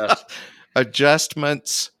 adjust.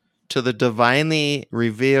 Adjustments to the divinely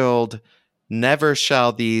revealed. Never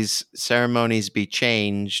shall these ceremonies be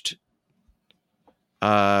changed.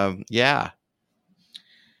 Yeah.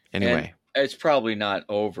 Anyway. And it's probably not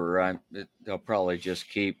over. They'll probably just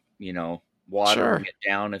keep, watering Sure. it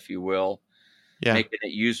down, if you will, Yeah. making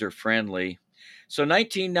it user friendly. So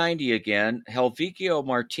 1990 again, Helvigio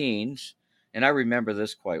Martins, and I remember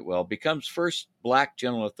this quite well, becomes first black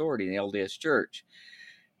general authority in the LDS Church.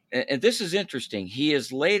 And this is interesting. He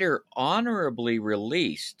is later honorably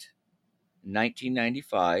released in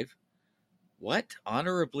 1995. What?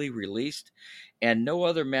 Honorably released? And no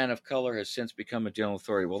other man of color has since become a general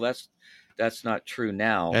authority. Well, that's not true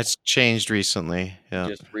now. That's changed recently. Yeah.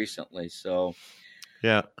 Just recently. So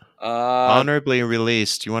yeah. Honorably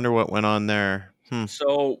released. You wonder what went on there.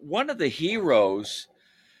 So one of the heroes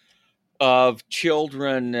of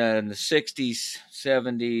children in the 60s,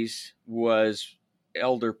 70s was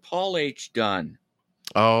Elder Paul H. Dunn.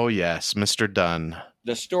 Oh, yes. Mr. Dunn.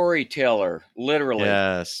 The storyteller, literally.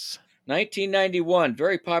 Yes. 1991,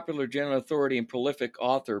 very popular general authority and prolific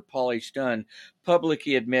author Paul H. Dunn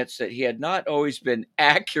publicly admits that he had not always been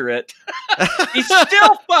accurate. He's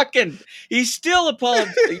still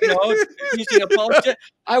using apology.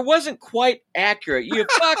 I wasn't quite accurate. You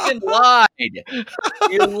fucking lied.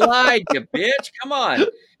 You lied, you bitch. Come on.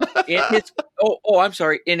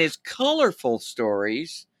 In his colorful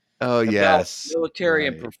stories. Oh, yes. Military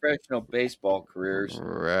and professional baseball careers.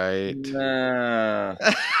 Right.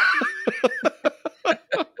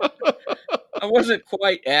 wasn't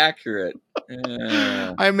quite accurate.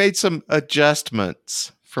 Uh, I made some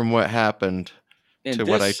adjustments from what happened and to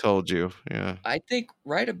what I this, told you. Yeah. I think,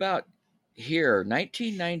 right about here,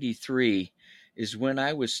 1993 is when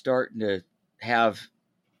I was starting to have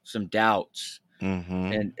some doubts,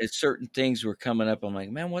 Mm-hmm. and certain things were coming up. I'm like,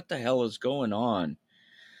 man, what the hell is going on?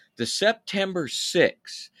 The September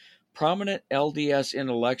 6th, prominent LDS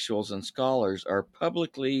intellectuals and scholars are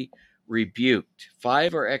publicly rebuked.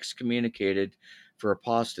 5 are excommunicated for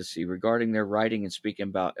apostasy regarding their writing and speaking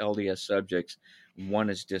about LDS subjects. 1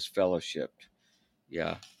 is disfellowshipped.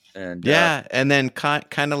 Yeah. And Yeah, and then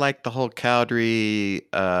kind of like the whole Cowdery,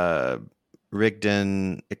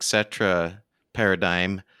 Rigdon, etc.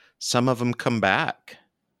 paradigm. Some of them come back,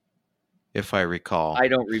 if I recall. I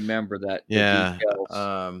don't remember that, the Yeah.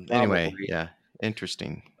 details. Anyway, Probably. yeah,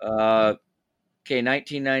 interesting. Okay,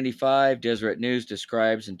 1995, Deseret News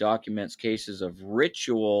describes and documents cases of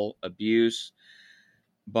ritual abuse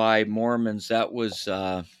by Mormons. That was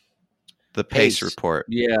The Pace Pace. report.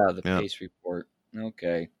 Yeah, the Yeah. Pace report.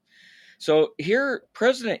 Okay. So here,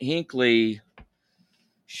 President Hinckley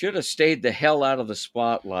should have stayed the hell out of the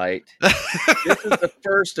spotlight. This is the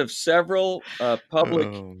first of several public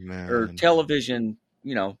Oh or man. television,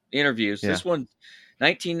 interviews. Yeah. This one,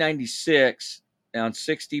 1996, on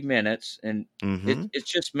 60 Minutes, and Mm-hmm. it's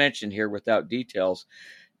just mentioned here without details.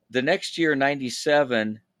 The next year,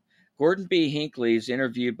 97, Gordon B. Hinckley is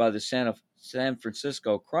interviewed by the San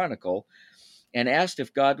Francisco Chronicle and asked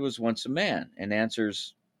if God was once a man, and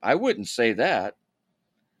answers, "I wouldn't say that."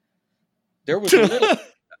 There was a little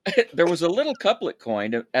there was a little couplet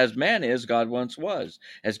coined, "As man is, God once was.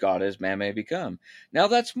 As God is, man may become." Now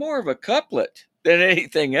that's more of a couplet than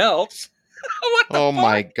anything else. What the Oh fuck?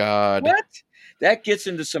 my God. What? That gets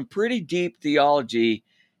into some pretty deep theology,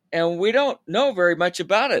 and we don't know very much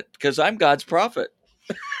about it because I'm God's prophet.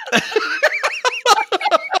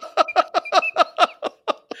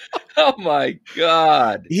 Oh my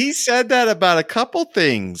God. He said that about a couple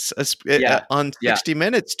things Yeah. on Yeah. 60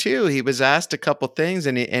 Minutes too. He was asked a couple things,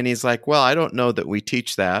 and he's like, "Well, I don't know that we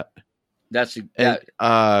teach that." That's And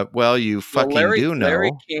well, you well, fucking do Larry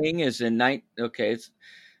know. King is in okay, it's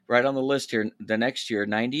right on the list here. The next year, It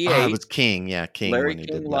 98, was King. Yeah, King Larry when he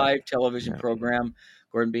King did that. live television Yeah. program,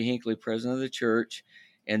 Gordon B. Hinckley, president of the church.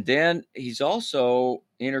 And then he's also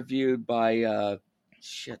interviewed by the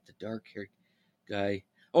dark haired guy.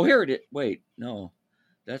 Oh, here it is. Wait, no.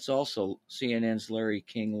 That's also CNN's Larry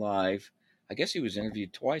King live. I guess he was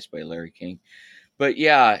interviewed twice by Larry King. But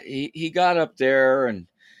yeah, he got up there and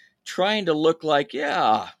trying to look like,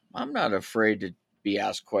 yeah, I'm not afraid to be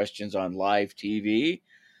asked questions on live TV,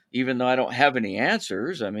 even though I don't have any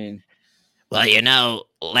answers. I mean, Well,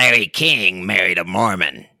 Larry King married a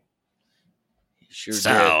Mormon, he sure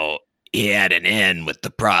so he had an in with the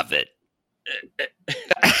prophet. did.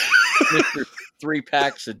 Mr. 3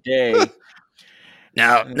 packs a day.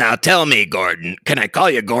 Now tell me, Gordon. Can I call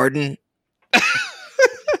you Gordon?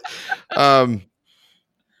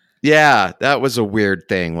 Yeah, that was a weird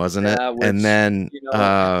thing, wasn't it? And then,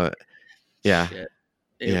 yeah, shit.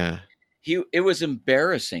 yeah. It was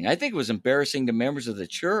embarrassing. I think it was embarrassing to members of the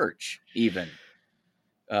church, even.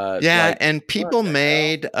 Yeah, and people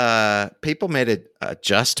made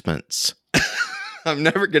adjustments. I'm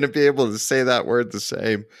never going to be able to say that word the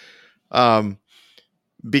same,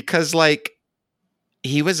 because like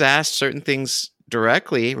he was asked certain things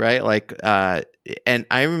directly, right? Like, and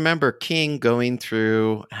I remember King going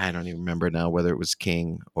through. I don't even remember now whether it was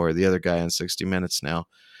King or the other guy on 60 Minutes now.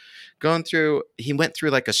 Going through, he went through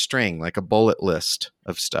like a string, like a bullet list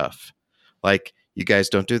of stuff, like, you guys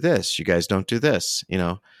don't do this, you guys don't do this,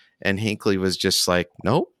 and Hinckley was just like,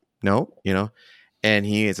 nope, and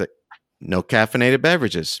he is like, no caffeinated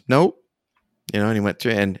beverages, nope, and he went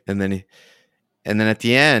through, and then at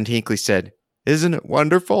the end Hinckley said, isn't it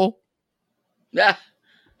wonderful? Yeah.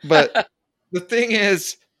 But the thing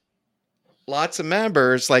is, lots of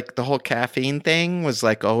members, like, the whole caffeine thing was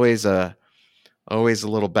like always a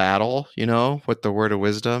little battle, with the word of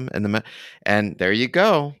wisdom, and there you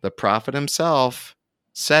go. The prophet himself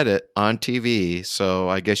said it on TV, so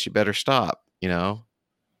I guess you better stop,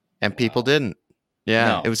 and people didn't. Yeah,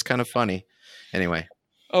 No. It was kind of funny. Anyway.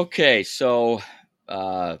 Okay, so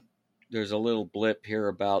there's a little blip here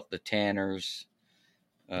about the Tanners.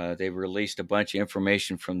 They released a bunch of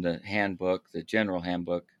information from the handbook, the general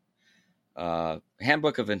handbook.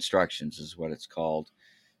 Handbook of Instructions is what it's called.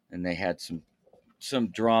 And they had some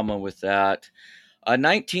drama with that.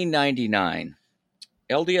 1999,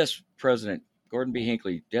 LDS President Gordon B.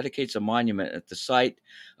 Hinckley dedicates a monument at the site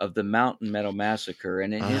of the Mountain Meadow Massacre,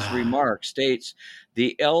 and in his remarks states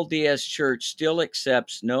the LDS Church still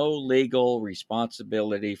accepts no legal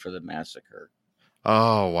responsibility for the massacre.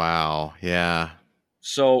 Oh, wow. Yeah.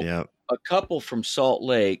 So Yep. a couple from Salt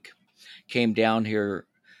Lake came down here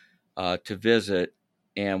to visit,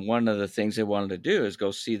 and one of the things they wanted to do is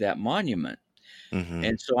go see that monument. Mm-hmm.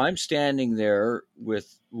 And so I'm standing there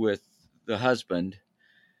with the husband,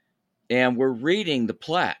 and we're reading the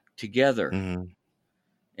plaque together. Mm-hmm.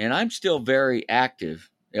 And I'm still very active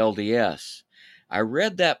LDS. I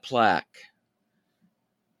read that plaque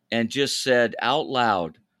and just said out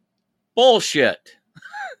loud, "Bullshit."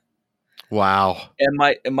 Wow. And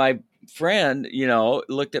my friend,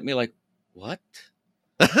 looked at me like, "What?"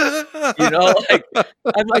 Like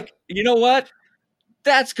I'm like, "You know what?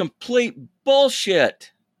 That's complete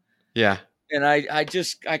bullshit." Yeah. And I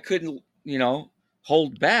couldn't,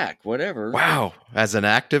 hold back, whatever. Wow. As an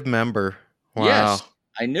active member. Wow. Yes,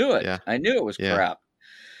 I knew it. Yeah. I knew it was Yeah. crap.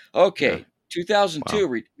 Yeah. Okay, 2002.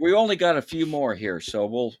 Wow. We only got a few more here, so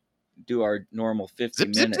we'll do our normal Zip, zip,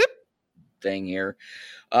 50-minute zip. thing here.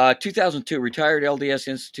 2002, retired LDS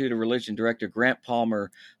Institute of Religion director Grant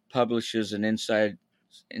Palmer publishes an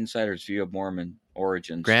insider's view of Mormon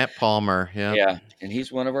origins. Grant Palmer. Yeah. Yeah, and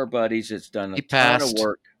he's one of our buddies. It's done a He ton of passed.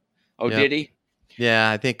 work. Oh, Yep. did he?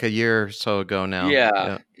 Yeah, I think a year or so ago now.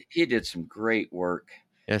 Yeah, he did some great work.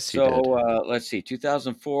 Yes, he So did. let's see,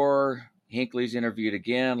 2004, Hinckley's interviewed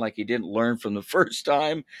again, like he didn't learn from the first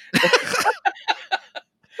time.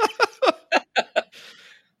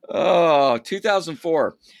 Oh,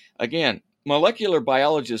 2004. Again, molecular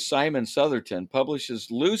biologist Simon Southerton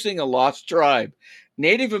publishes Losing a Lost Tribe,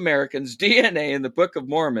 Native Americans' DNA in the Book of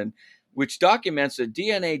Mormon, which documents that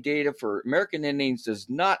DNA data for American Indians does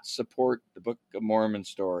not support the Book of Mormon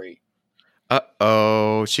story.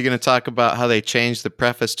 Uh-oh. Is she going to talk about how they changed the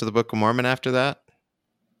preface to the Book of Mormon after that?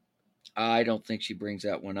 I don't think she brings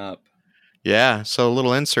that one up. Yeah, so a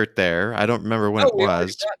little insert there. I don't remember when it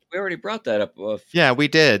was. We already brought that up. Yeah, we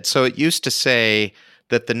did. So it used to say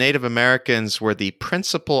that the Native Americans were the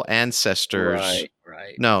principal ancestors.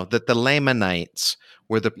 Right. No, that the Lamanites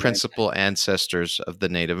were the principal ancestors of the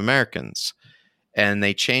Native Americans. And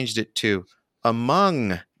they changed it to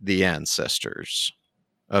among the ancestors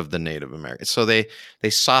of the Native Americans. So they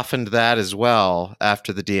softened that as well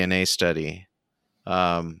after the DNA study.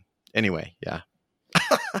 Anyway, yeah.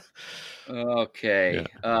 Okay.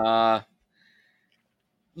 Yeah.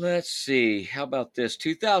 Let's see. How about this?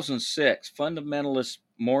 2006, fundamentalist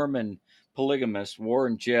Mormon polygamist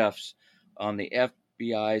Warren Jeffs on the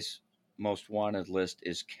FBI's most wanted list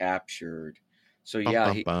is captured. So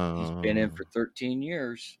yeah, he's been in for 13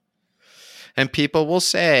 years. And people will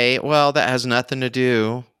say, well, that has nothing to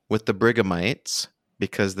do with the Brighamites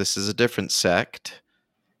because this is a different sect.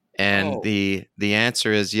 And the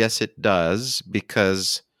answer is yes, it does,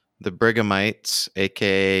 because the Brighamites,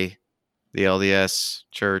 aka the LDS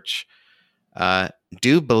Church,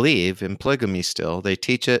 do believe in polygamy still. They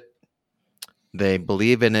teach it. They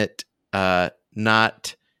believe in it,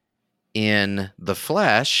 not in the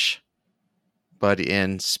flesh, but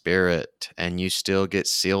in spirit. And you still get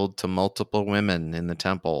sealed to multiple women in the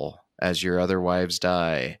temple as your other wives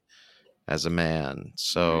die as a man.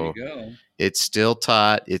 So there you go. It's still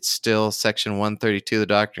taught. It's still Section 132 of the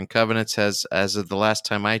Doctrine and Covenants has, as of the last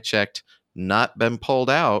time I checked, not been pulled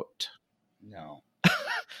out. No.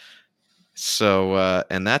 So,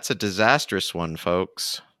 and that's a disastrous one,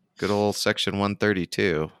 folks. Good old Section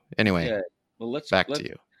 132. Anyway, okay. Well, let's to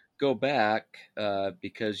you. Go back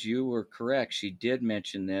because you were correct. She did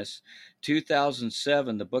mention this.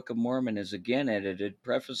 2007, the Book of Mormon is again edited.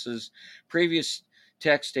 Prefaces previous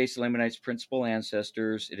text states the Lamanites' principal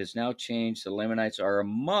ancestors. It is now changed. The Lamanites are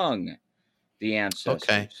among the ancestors.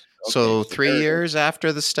 Okay. So 3 years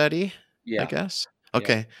after the study, yeah. I guess.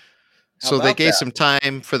 Okay. Yeah. So they gave some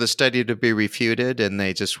time for the study to be refuted, and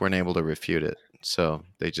they just weren't able to refute it. So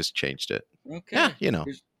they just changed it. Okay. Yeah, you know.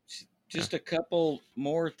 There's just a couple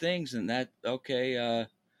more things in that. Okay.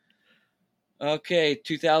 Okay.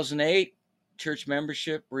 2008, church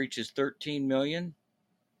membership reaches 13 million.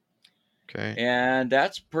 Okay. And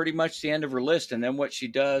that's pretty much the end of her list. And then what she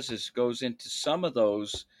does is goes into some of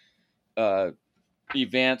those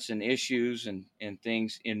events and issues and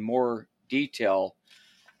things in more detail,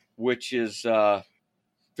 which is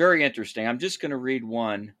very interesting. I'm just going to read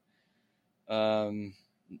one.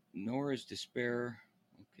 Nora's despair.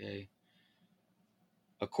 Okay.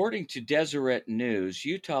 According to Deseret News,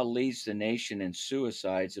 Utah leads the nation in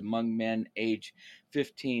suicides among men age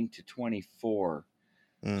 15 to 24.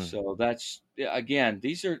 So that's, again,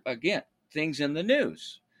 these are, things in the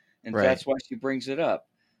news. and Right. that's why she brings it up.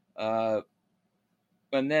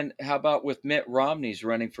 And then how about with Mitt Romney's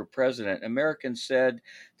running for president? Americans said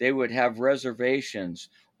they would have reservations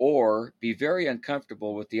or be very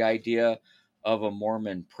uncomfortable with the idea of a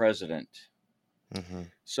Mormon president. Mm-hmm.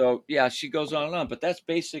 So, yeah, she goes on and on, but that's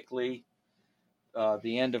basically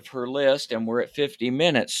the end of her list, and we're at 50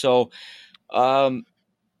 minutes. So,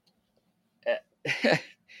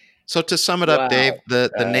 So to sum it wow. up, Dave, the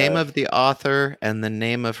name of the author and the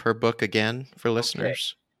name of her book again for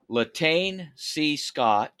listeners. Latane C.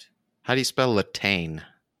 Scott. How do you spell Latane?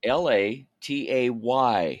 Latayne.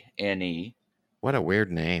 What a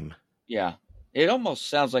weird name. Yeah. It almost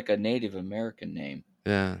sounds like a Native American name.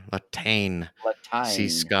 Yeah, Latane. Latine. C.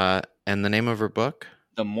 Scott. And the name of her book?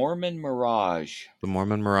 The Mormon Mirage. The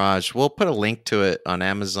Mormon Mirage. We'll put a link to it on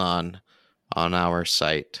Amazon on our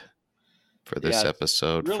site for this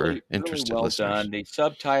episode for interested well listeners. done. The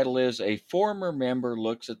subtitle is A Former Member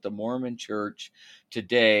Looks at the Mormon Church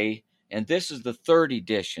Today, and this is the 3rd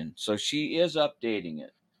edition, so she is updating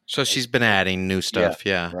it. So she's been adding new stuff,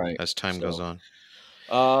 right. as time goes on.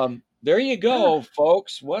 There you go,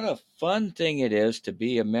 folks. What a fun thing it is to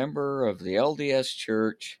be a member of the LDS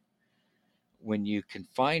Church when you can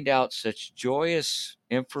find out such joyous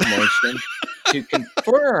information to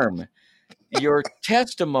confirm your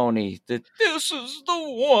testimony that this is the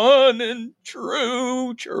one and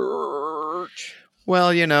true church.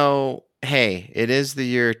 Well, hey, it is the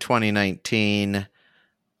year 2019.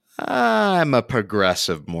 I'm a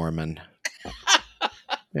progressive Mormon.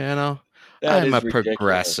 I'm a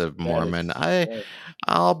progressive Mormon.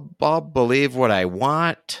 I'll believe what I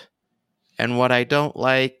want, and what I don't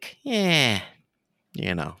like, Yeah,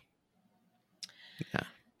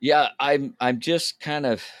 I'm just kind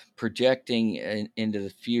of projecting into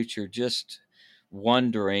the future, just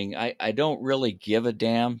wondering. I don't really give a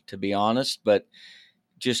damn, to be honest, but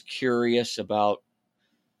just curious about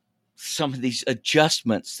some of these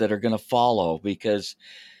adjustments that are going to follow, because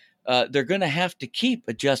they're going to have to keep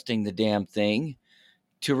adjusting the damn thing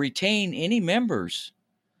to retain any members.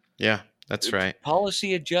 Yeah, that's right.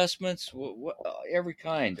 Policy adjustments, every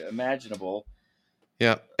kind imaginable.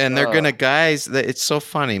 Yeah, and they're going to, guys, it's so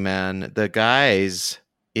funny, man. The guys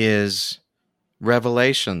is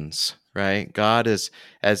revelations, right? God is,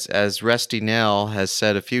 as Rusty Nail has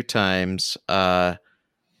said a few times, the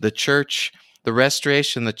church, the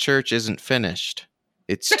restoration of the church isn't finished.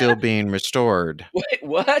 It's still being restored. Wait,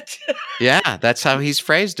 what? Yeah, that's how he's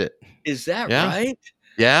phrased it. Is that right?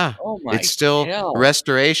 Yeah. Oh my! It's still, hell.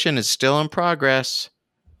 Restoration is still in progress.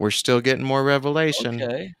 We're still getting more revelation.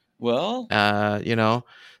 Okay. Well,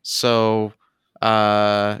 so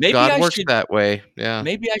maybe God works that way. Yeah.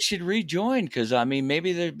 Maybe I should rejoin, because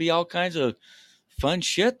maybe there'd be all kinds of fun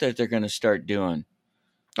shit that they're going to start doing.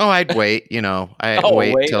 Oh, I'd wait. I'd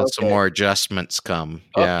wait till some more adjustments come.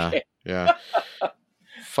 Yeah. Yeah.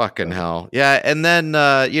 Fucking hell. Yeah. And then,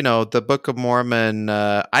 the Book of Mormon,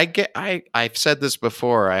 I've said this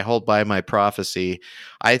before, I hold by my prophecy.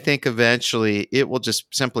 I think eventually it will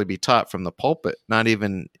just simply be taught from the pulpit, not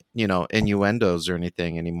even, innuendos or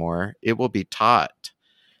anything anymore. It will be taught.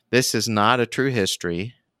 This is not a true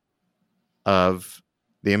history of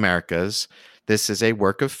the Americas. This is a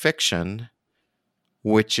work of fiction,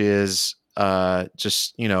 which is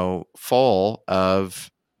just, full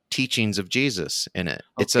of teachings of Jesus in it.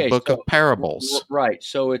 It's a book of parables. Right.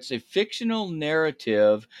 So it's a fictional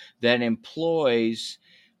narrative that employs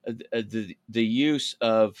the use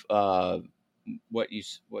of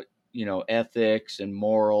ethics and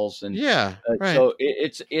morals, and right. So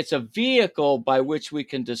it's a vehicle by which we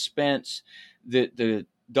can dispense the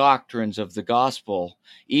doctrines of the gospel,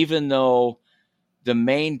 even though the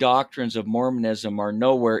main doctrines of Mormonism are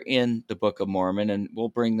nowhere in the Book of Mormon, and we'll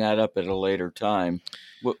bring that up at a later time.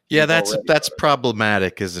 That's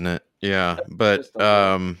problematic, isn't it? Yeah, but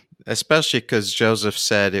especially because Joseph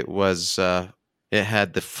said it was it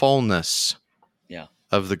had the fullness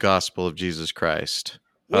of the gospel of Jesus Christ.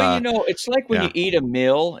 Well, it's like when you eat a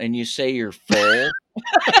meal and you say you're full.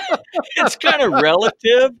 It's kind of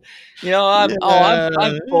relative.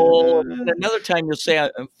 I'm full. And another time you'll say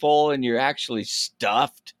I'm full and you're actually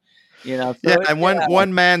stuffed. So and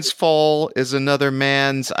one man's full is another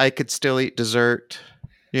man's I could still eat dessert,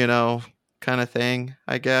 kind of thing,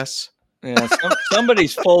 I guess. Yeah,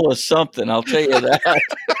 somebody's full of something, I'll tell you that.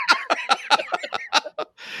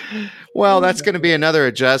 Well, that's going to be another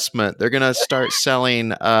adjustment. They're going to start selling,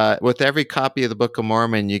 with every copy of the Book of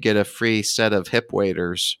Mormon, you get a free set of hip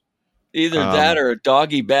waders. Either that or a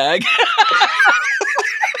doggy bag.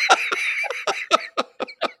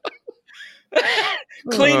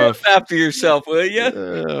 Clean up after yourself, will you?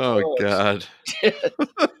 Oh, God.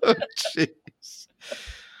 Jeez.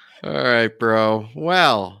 All right, bro.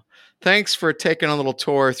 Well, thanks for taking a little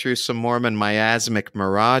tour through some Mormon miasmic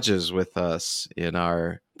mirages with us in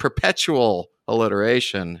our perpetual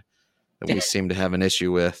alliteration that we seem to have an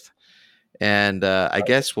issue with. And I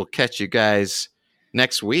guess we'll catch you guys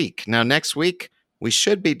next week. Now, next week, we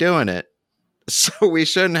should be doing it. So we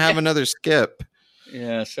shouldn't have another skip.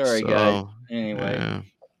 Yeah, sorry, guys. Anyway.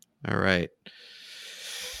 All right.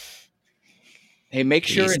 Hey, make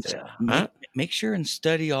sure and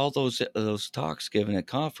study all those talks given at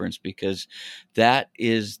conference, because that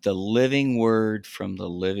is the living word from the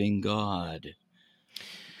living God.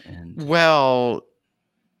 And well,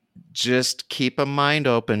 just keep a mind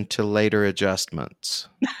open to later adjustments,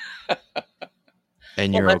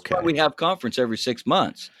 and you're that's okay. why we have conference every 6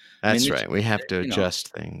 months. That's right. We have to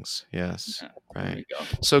adjust things. Yes. Yeah, right.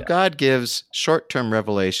 So God gives short-term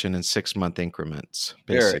revelation in 6-month increments,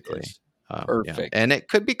 basically. Perfect. And it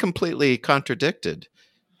could be completely contradicted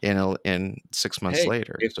in 6 months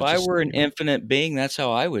later. If I were an infinite being, that's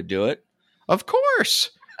how I would do it. Of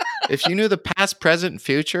course. If you knew the past, present, and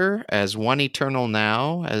future as one eternal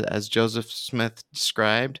now, as Joseph Smith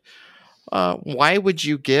described, why would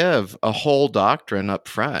you give a whole doctrine up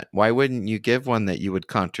front? Why wouldn't you give one that you would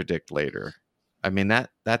contradict later? I mean,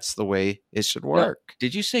 that's the way it should work. No,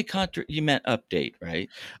 did you say you meant update, right?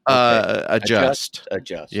 Okay. Adjust.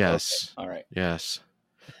 Okay. Yes. All right. Yes.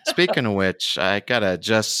 Speaking of which, I got to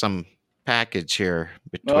adjust some package here.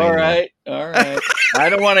 All right. I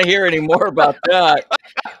don't want to hear any more about that.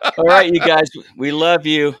 All right, you guys. We love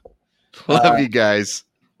you. Love you guys.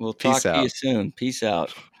 We'll talk to you soon. Peace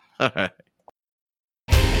out. All right.